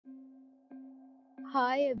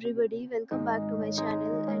Hi everybody, welcome back to my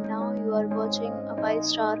channel and now you are watching a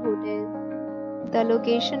 5-star hotel. The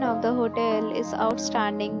location of the hotel is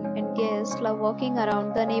outstanding and guests love walking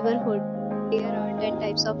around the neighborhood. There are 10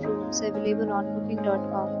 types of rooms available on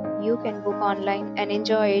booking.com. You can book online and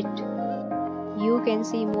enjoy it. You can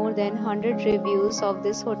see more than 100 reviews of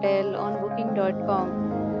this hotel on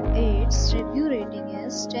booking.com. Its review rating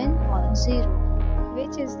is 10.0,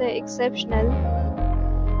 which is the exceptional.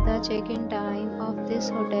 The check-in time of this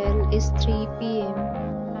hotel is 3 p.m.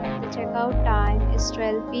 and the checkout time is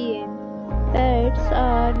 12 p.m. Pets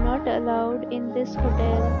are not allowed in this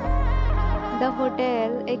hotel. The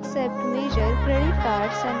hotel accepts major credit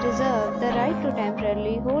cards and reserves the right to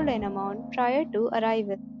temporarily hold an amount prior to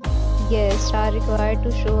arrival. Guests are required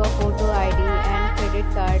to show a photo ID and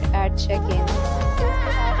credit card at check-in. If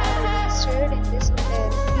you have already stayed in this hotel,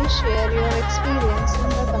 please share your experience in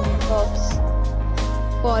the comment box.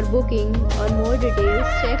 For booking or more details,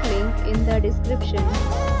 check link in the description.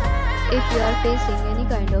 If you are facing any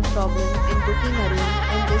kind of problem in booking a room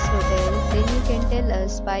in this hotel, then you can tell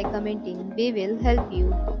us by commenting. We will help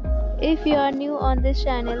you. If you are new on this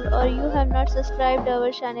channel or you have not subscribed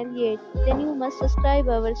our channel yet, then you must subscribe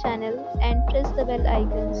our channel and press the bell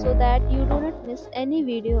icon so that you do not miss any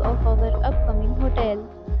video of our upcoming hotel.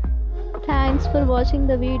 Thanks for watching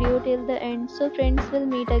the video till the end. So friends, will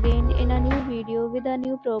meet again in a new video with a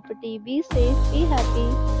new property. Be safe, be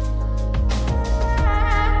happy.